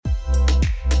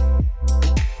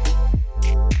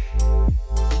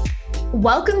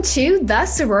Welcome to the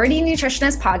Sorority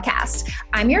Nutritionist Podcast.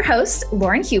 I'm your host,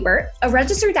 Lauren Hubert, a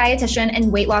registered dietitian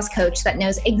and weight loss coach that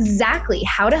knows exactly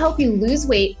how to help you lose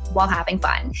weight while having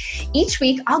fun. Each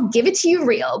week, I'll give it to you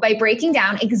real by breaking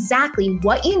down exactly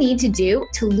what you need to do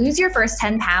to lose your first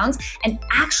 10 pounds and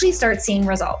actually start seeing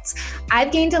results.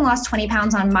 I've gained and lost 20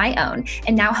 pounds on my own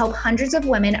and now help hundreds of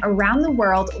women around the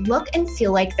world look and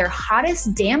feel like their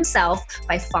hottest damn self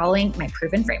by following my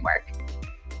proven framework.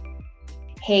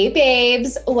 Hey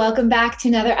babes, welcome back to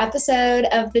another episode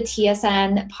of the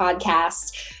TSN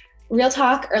podcast. Real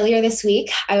talk, earlier this week,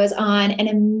 I was on an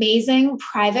amazing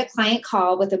private client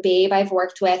call with a babe I've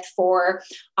worked with for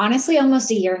honestly almost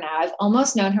a year now. I've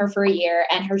almost known her for a year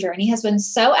and her journey has been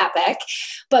so epic.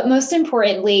 But most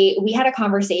importantly, we had a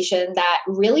conversation that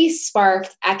really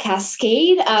sparked a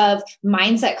cascade of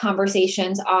mindset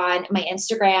conversations on my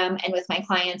Instagram and with my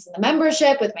clients in the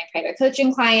membership, with my private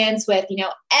coaching clients, with,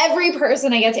 every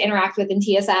person I get to interact with in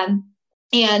TSN.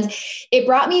 And it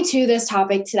brought me to this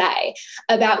topic today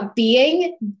about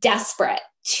being desperate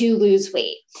to lose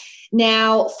weight.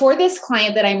 Now, for this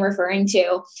client that I'm referring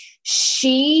to,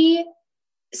 she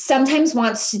sometimes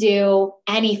wants to do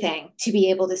anything to be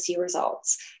able to see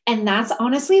results. And that's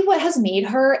honestly what has made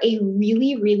her a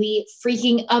really, really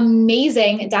freaking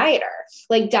amazing dieter.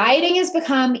 Like, dieting has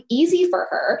become easy for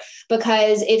her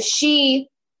because if she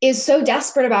is so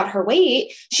desperate about her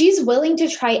weight, she's willing to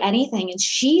try anything and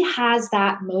she has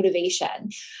that motivation.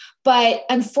 But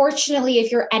unfortunately,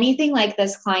 if you're anything like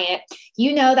this client,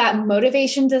 you know that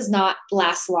motivation does not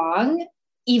last long,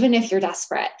 even if you're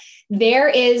desperate. There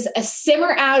is a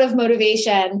simmer out of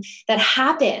motivation that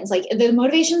happens. Like the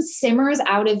motivation simmers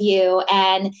out of you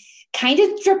and kind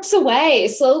of drips away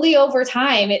slowly over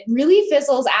time. It really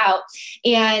fizzles out.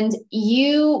 And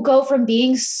you go from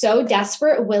being so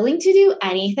desperate, willing to do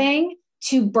anything,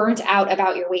 to burnt out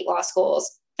about your weight loss goals.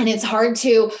 And it's hard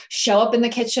to show up in the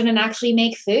kitchen and actually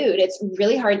make food. It's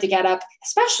really hard to get up,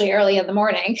 especially early in the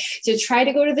morning, to try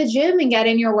to go to the gym and get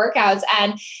in your workouts.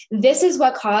 And this is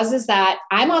what causes that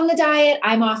I'm on the diet,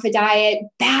 I'm off a diet,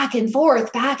 back and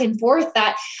forth,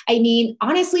 that,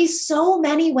 honestly, so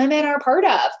many women are part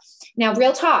of. Now,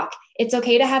 real talk, it's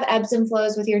okay to have ebbs and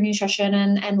flows with your nutrition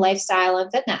and lifestyle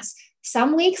and fitness.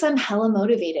 Some weeks I'm hella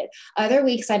motivated. Other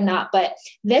weeks I'm not. But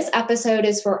this episode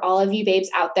is for all of you babes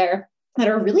out there that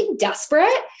are really desperate.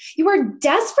 You are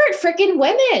desperate freaking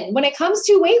women when it comes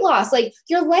to weight loss. Like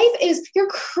your life you're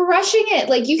crushing it.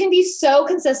 Like you can be so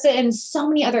consistent in so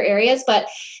many other areas, but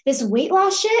this weight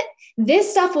loss shit, this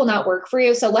stuff will not work for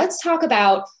you. So let's talk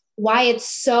about why it's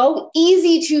so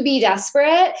easy to be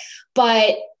desperate,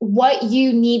 but what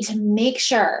you need to make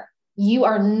sure you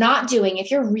are not doing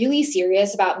if you're really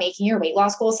serious about making your weight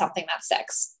loss goal something that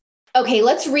sticks. Okay,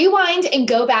 let's rewind and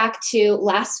go back to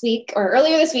last week, or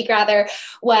earlier this week rather,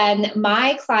 when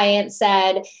my client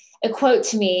said a quote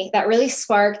to me that really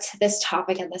sparked this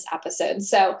topic in this episode.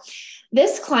 So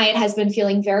this client has been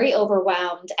feeling very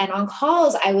overwhelmed, and on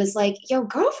calls, I was like, yo,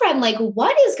 girlfriend, like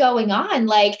what is going on?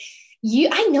 Like,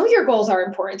 I know your goals are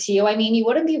important to you. You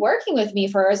wouldn't be working with me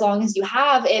for as long as you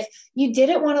have if you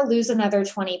didn't want to lose another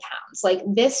 20 pounds. Like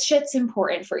this shit's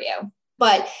important for you.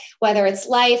 But whether it's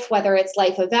life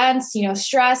events,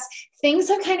 stress, things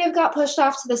have kind of got pushed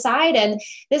off to the side. And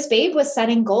this babe was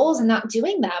setting goals and not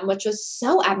doing them, which was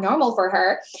so abnormal for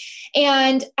her.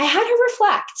 And I had her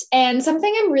reflect. And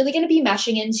something I'm really going to be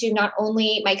meshing into not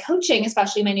only my coaching,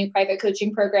 especially my new private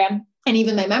coaching program, and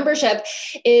even my membership,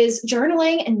 is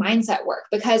journaling and mindset work.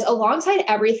 Because alongside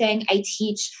everything I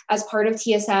teach as part of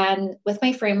TSN with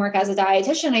my framework as a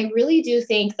dietitian, I really do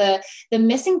think the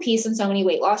missing piece in so many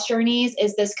weight loss journeys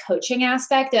is this coaching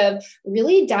aspect of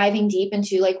really diving deep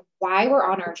into like why we're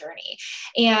on our journey.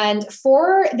 And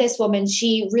for this woman,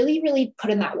 she really, really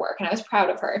put in that work and I was proud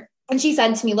of her. And she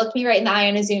said to me, looked me right in the eye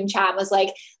in a Zoom chat, was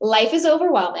like, life is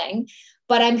overwhelming,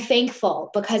 but I'm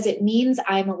thankful because it means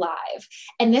I'm alive.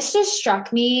 And this just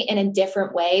struck me in a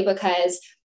different way because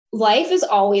life is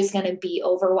always going to be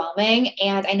overwhelming.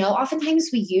 And I know oftentimes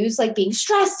we use like being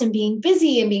stressed and being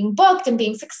busy and being booked and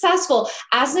being successful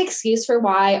as an excuse for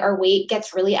why our weight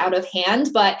gets really out of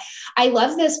hand. But I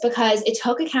love this because it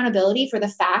took accountability for the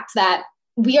fact that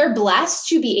we are blessed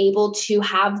to be able to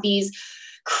have these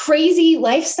crazy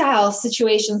lifestyle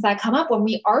situations that come up when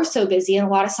we are so busy and a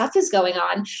lot of stuff is going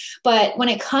on. But when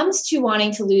it comes to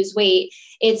wanting to lose weight,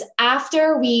 It's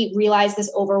after we realize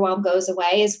this overwhelm goes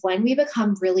away is when we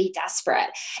become really desperate.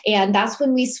 And that's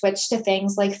when we switch to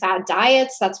things like fad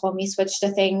diets. That's when we switch to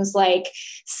things like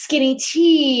skinny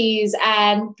teas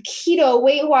and keto,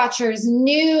 Weight Watchers,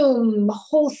 Noom,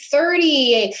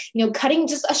 Whole30, cutting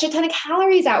just a shit ton of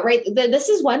calories out, right? This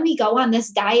is when we go on this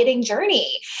dieting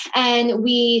journey and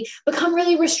we become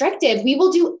really restrictive. We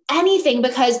will do anything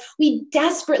because we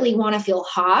desperately want to feel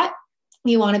hot.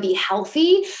 We want to be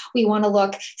healthy. We want to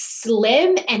look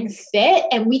slim and fit.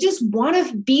 And we just want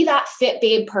to be that fit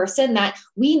babe person that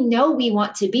we know we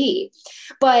want to be.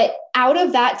 But out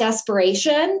of that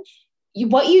desperation,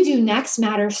 what you do next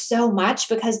matters so much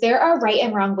because there are right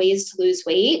and wrong ways to lose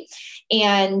weight.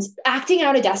 And acting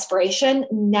out of desperation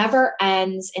never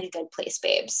ends in a good place,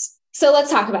 babes. So let's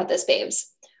talk about this,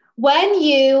 babes. When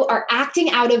you are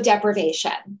acting out of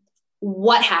deprivation,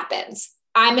 what happens?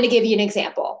 I'm going to give you an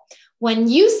example. When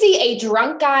you see a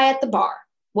drunk guy at the bar,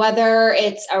 whether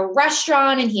it's a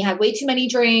restaurant and he had way too many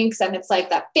drinks and it's like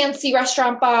that fancy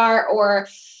restaurant bar, or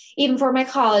even for my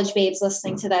college babes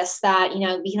listening to this, that,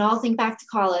 we can all think back to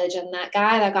college and that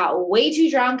guy that got way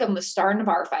too drunk and was starting a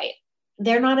bar fight.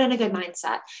 They're not in a good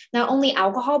mindset. Not only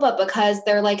alcohol, but because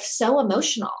they're like so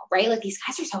emotional, right? Like these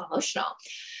guys are so emotional.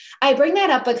 I bring that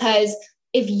up because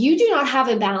if you do not have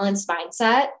a balanced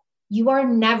mindset, you are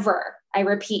never, I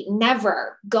repeat,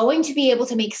 never going to be able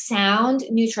to make sound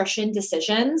nutrition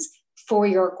decisions for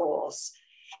your goals.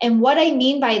 And what I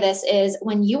mean by this is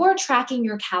when you are tracking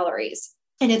your calories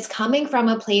and it's coming from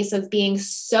a place of being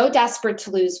so desperate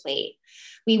to lose weight.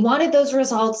 We wanted those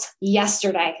results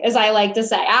yesterday, as I like to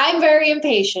say. I'm very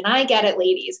impatient. I get it,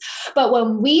 ladies. But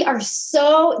when we are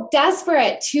so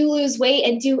desperate to lose weight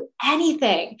and do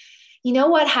anything, you know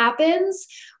what happens?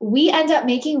 We end up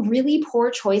making really poor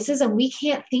choices and we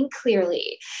can't think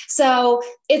clearly. So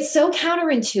it's so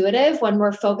counterintuitive when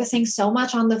we're focusing so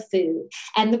much on the food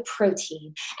and the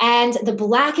protein and the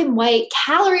black and white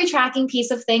calorie tracking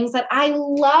piece of things that I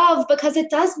love because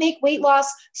it does make weight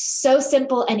loss so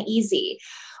simple and easy.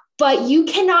 But you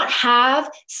cannot have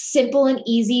simple and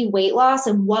easy weight loss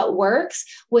and what works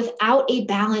without a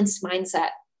balanced mindset.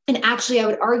 And actually, I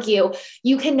would argue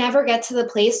you can never get to the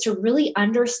place to really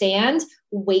understand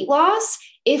weight loss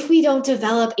if we don't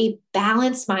develop a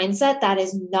balanced mindset that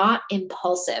is not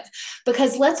impulsive.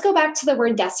 Because let's go back to the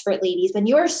word desperate, ladies. When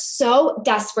you are so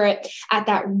desperate at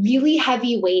that really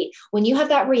heavy weight, when you have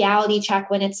that reality check,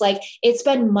 when it's like, it's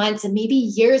been months and maybe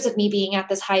years of me being at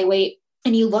this high weight,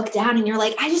 and you look down and you're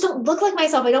like, I just don't look like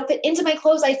myself. I don't fit into my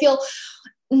clothes. I have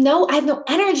no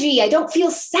energy. I don't feel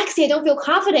sexy. I don't feel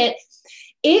confident.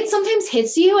 It sometimes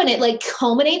hits you and it like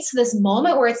culminates to this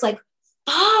moment where it's like,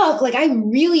 fuck, like I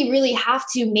really, really have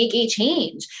to make a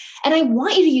change. And I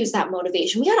want you to use that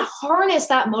motivation. We got to harness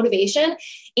that motivation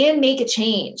and make a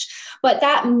change. But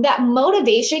that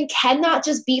motivation cannot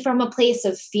just be from a place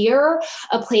of fear,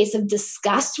 a place of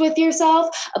disgust with yourself,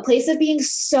 a place of being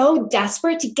so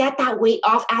desperate to get that weight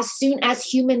off as soon as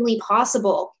humanly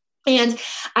possible. And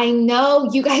I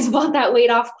know you guys want that weight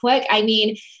off quick. I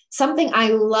mean, something I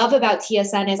love about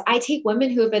TSN is I take women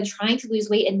who have been trying to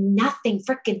lose weight and nothing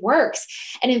freaking works.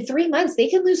 And in 3 months, they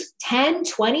can lose 10,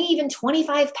 20, even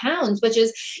 25 pounds, which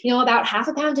is, about half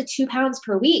a pound to 2 pounds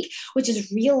per week, which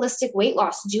is realistic weight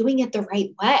loss, doing it the right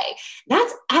way.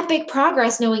 That's epic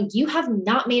progress, knowing you have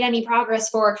not made any progress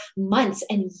for months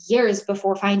and years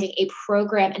before finding a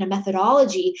program and a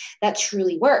methodology that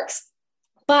truly works.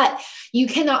 But you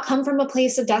cannot come from a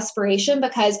place of desperation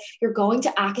because you're going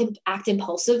to act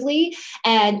impulsively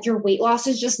and your weight loss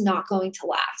is just not going to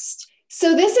last.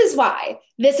 So this is why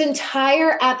this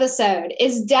entire episode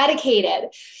is dedicated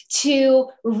to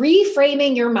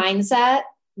reframing your mindset.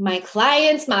 My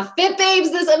clients, my fit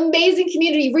babes, this amazing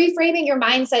community, reframing your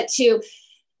mindset to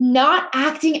not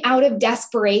acting out of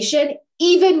desperation,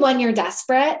 even when you're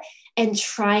desperate, and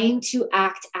trying to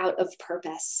act out of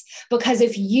purpose. Because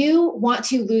if you want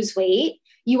to lose weight,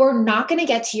 you are not going to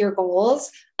get to your goals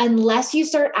unless you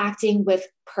start acting with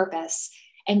purpose.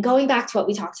 And going back to what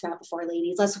we talked about before,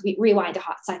 ladies, let's rewind a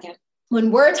hot second.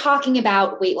 When we're talking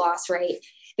about weight loss, right,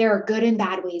 there are good and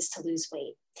bad ways to lose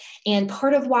weight. And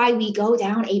part of why we go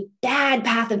down a bad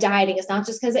path of dieting is not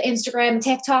just because of Instagram,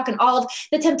 TikTok, and all of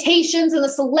the temptations and the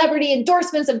celebrity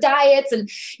endorsements of diets and,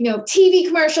 TV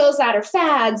commercials that are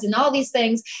fads and all these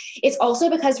things. It's also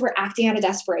because we're acting out of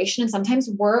desperation. And sometimes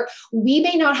we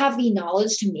may not have the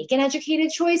knowledge to make an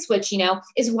educated choice, which,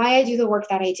 is why I do the work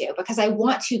that I do, because I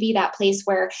want to be that place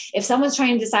where if someone's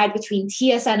trying to decide between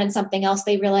TSN and something else,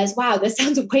 they realize, wow, this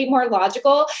sounds way more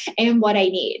logical and what I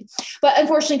need. But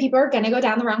unfortunately, people are going to go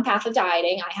down the wrong path of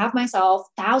dieting. I have myself,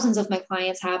 thousands of my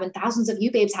clients have, and thousands of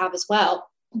you babes have as well.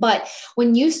 But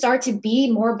when you start to be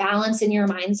more balanced in your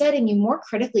mindset and you more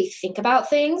critically think about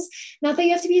things, not that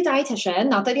you have to be a dietitian,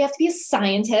 not that you have to be a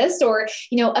scientist or,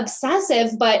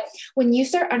 obsessive, but when you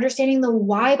start understanding the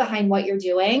why behind what you're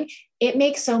doing, it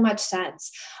makes so much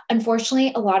sense.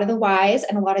 Unfortunately, a lot of the whys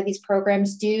and a lot of these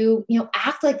programs do,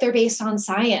 act like they're based on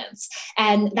science.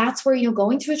 And that's where,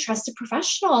 going to a trusted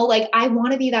professional, like I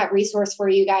want to be that resource for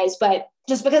you guys, but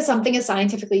just because something is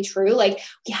scientifically true, like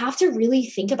you have to really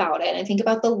think about it and think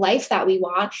about the life that we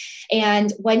want.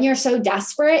 And when you're so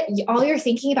desperate, all you're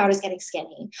thinking about is getting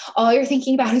skinny. All you're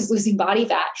thinking about is losing body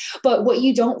fat. But what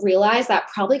you don't realize that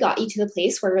probably got you to the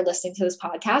place where you're listening to this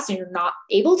podcast and you're not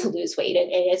able to lose weight, and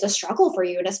it's a struggle for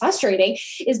you and it's frustrating,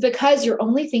 is because you're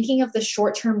only thinking of the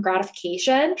short-term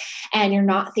gratification and you're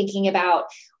not thinking about,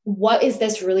 what is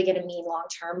this really going to mean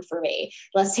long-term for me?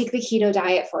 Let's take the keto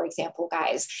diet, for example,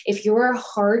 guys. If you're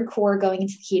hardcore going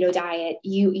into the keto diet,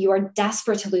 you are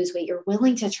desperate to lose weight. You're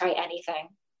willing to try anything.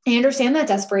 I understand that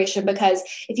desperation, because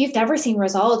if you've never seen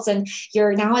results and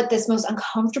you're now at this most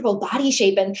uncomfortable body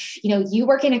shape, and, you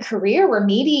work in a career where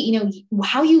maybe,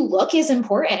 how you look is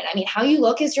important. I mean, how you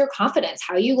look is your confidence.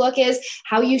 How you look is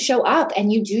how you show up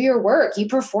and you do your work. You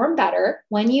perform better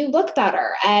when you look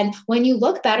better. And when you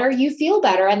look better, you feel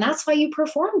better. And that's why you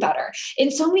perform better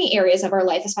in so many areas of our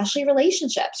life, especially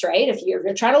relationships, right? If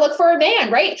you're trying to look for a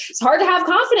man, right? It's hard to have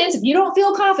confidence if you don't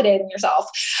feel confident in yourself.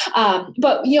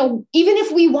 But, even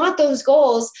if we want those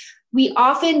goals, we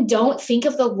often don't think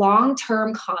of the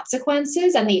long-term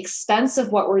consequences and the expense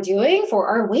of what we're doing for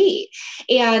our weight.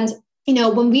 And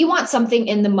when we want something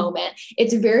in the moment,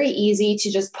 it's very easy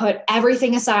to just put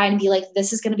everything aside and be like,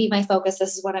 this is going to be my focus.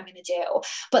 This is what I'm going to do.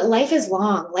 But life is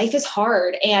long. Life is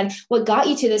hard. And what got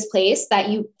you to this place that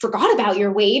you forgot about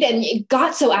your weight and it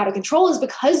got so out of control is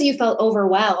because you felt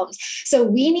overwhelmed. So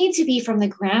we need to be from the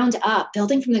ground up,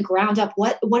 building from the ground up.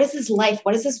 What is this life?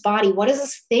 What is this body? What is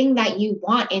this thing that you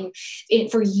want in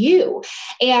for you?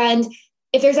 And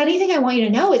if there's anything I want you to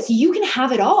know, it's you can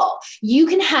have it all. You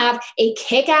can have a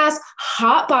kick-ass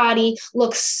hot body,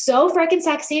 look so freaking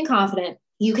sexy and confident.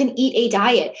 You can eat a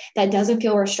diet that doesn't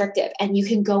feel restrictive, and you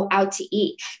can go out to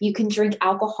eat. You can drink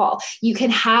alcohol. You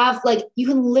can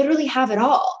literally have it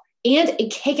all. And a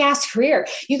kick-ass career.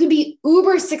 You can be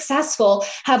uber successful,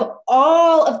 have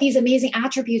all of these amazing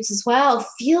attributes as well,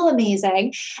 feel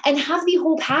amazing, and have the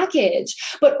whole package,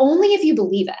 but only if you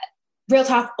believe it. Real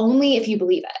talk, only if you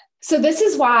believe it. So this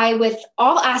is why with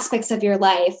all aspects of your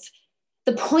life,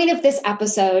 the point of this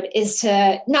episode is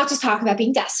to not just talk about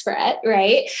being desperate,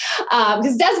 right?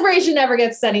 Because desperation never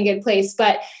gets to any good place,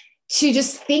 but to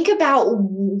just think about,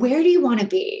 where do you want to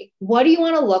be? What do you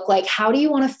want to look like? How do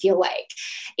you want to feel like?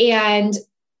 And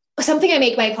something I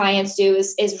make my clients do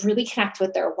is really connect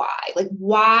with their why, like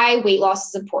why weight loss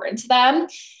is important to them.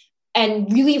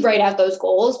 And really write out those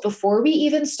goals before we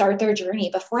even start their journey,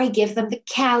 before I give them the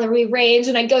calorie range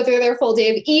and I go through their full day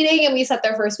of eating and we set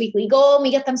their first weekly goal and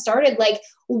we get them started. Like,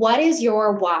 what is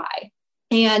your why?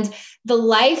 And the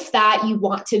life that you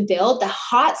want to build, the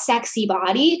hot, sexy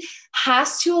body,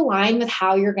 has to align with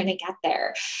how you're going to get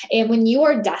there. And when you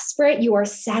are desperate, you are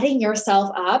setting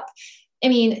yourself up. I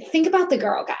mean, think about the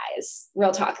girl, guys.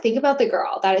 Real talk. Think about the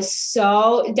girl that is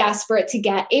so desperate to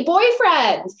get a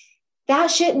boyfriend.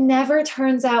 That shit never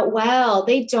turns out well.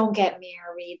 They don't get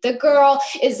married. The girl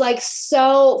is like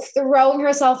so throwing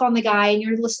herself on the guy, and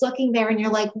you're just looking there and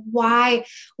you're like, why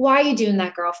are you doing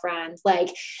that, girlfriend? Like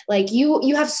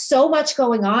you have so much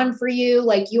going on for you.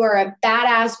 Like, you are a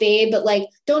badass babe, but like,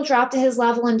 don't drop to his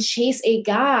level and chase a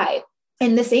guy.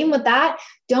 And the same with that,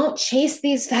 don't chase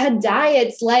these fad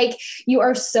diets like you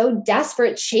are so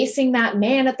desperate chasing that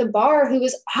man at the bar who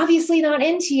is obviously not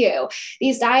into you.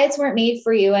 These diets weren't made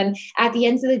for you. And at the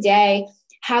end of the day,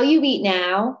 how you eat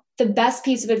now, the best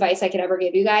piece of advice I could ever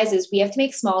give you guys is we have to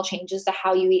make small changes to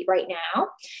how you eat right now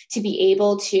to be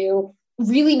able to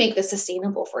really make this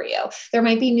sustainable for you. There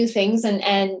might be new things and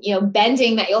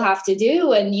bending that you'll have to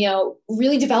do, and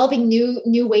really developing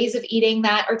new ways of eating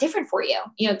that are different for you.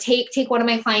 Take one of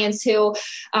my clients who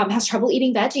has trouble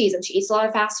eating veggies, and she eats a lot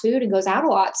of fast food and goes out a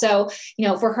lot. So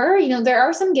for her, there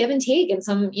are some give and take and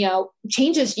some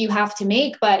changes you have to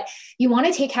make, but you want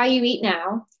to take how you eat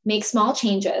now, make small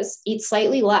changes, eat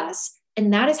slightly less,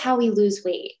 and that is how we lose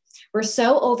weight. We're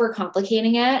so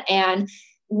overcomplicating it, and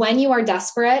when you are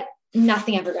desperate,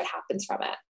 nothing ever good happens from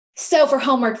it. So for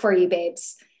homework for you,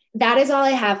 babes, that is all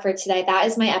I have for today. That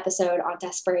is my episode on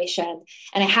desperation.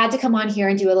 And I had to come on here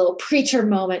and do a little preacher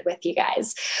moment with you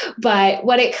guys. But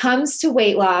when it comes to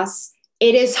weight loss,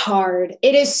 it is hard.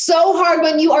 It is so hard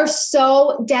when you are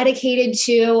so dedicated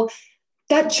to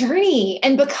that journey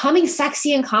and becoming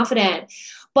sexy and confident.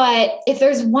 But if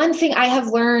there's one thing I have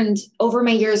learned over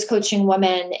my years coaching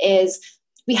women is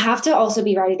we have to also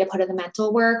be ready to put in the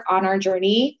mental work on our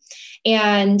journey.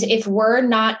 And if we're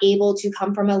not able to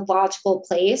come from a logical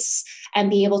place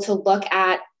and be able to look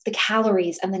at the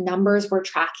calories and the numbers we're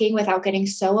tracking without getting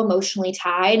so emotionally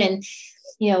tied and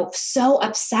so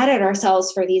upset at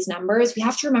ourselves for these numbers, we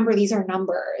have to remember these are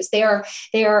numbers. They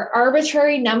are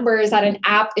arbitrary numbers that an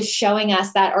app is showing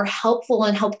us that are helpful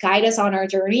and help guide us on our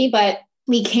journey. But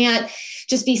we can't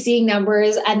just be seeing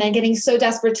numbers and then getting so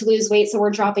desperate to lose weight, so we're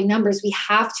dropping numbers. We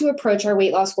have to approach our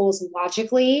weight loss goals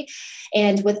logically.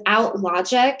 And without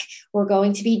logic, we're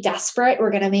going to be desperate.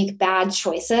 We're going to make bad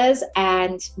choices.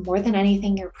 And more tthan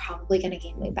anything, you're probably going to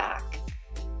gain weight back.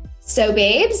 So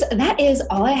babes, that is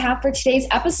all I have for today's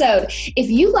episode. If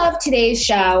you love today's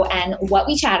show and what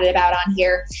we chatted about on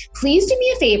here, please do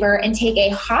me a favor and take a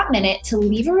hot minute to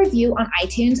leave a review on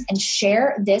iTunes and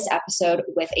share this episode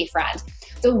with a friend.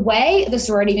 The way the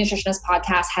Sorority Nutritionist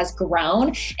podcast has grown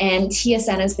and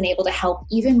TSN has been able to help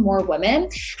even more women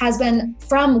has been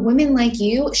from women like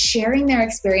you sharing their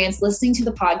experience, listening to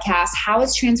the podcast, how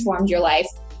it's transformed your life.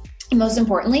 And most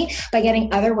importantly, by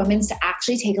getting other women to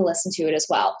actually take a listen to it as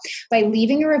well. By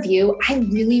leaving a review, I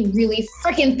really, really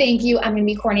freaking thank you. I'm going to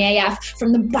be corny AF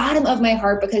from the bottom of my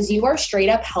heart because you are straight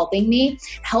up helping me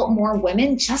help more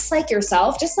women just like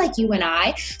yourself, just like you and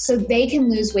I, so they can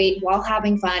lose weight while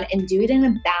having fun and do it in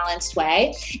a balanced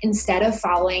way instead of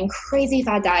following crazy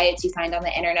fad diets you find on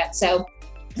the internet. So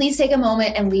please take a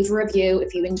moment and leave a review.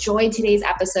 If you enjoyed today's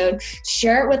episode,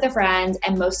 share it with a friend.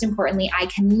 And most importantly, I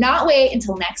cannot wait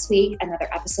until next week, another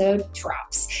episode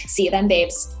drops. See you then,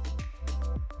 babes.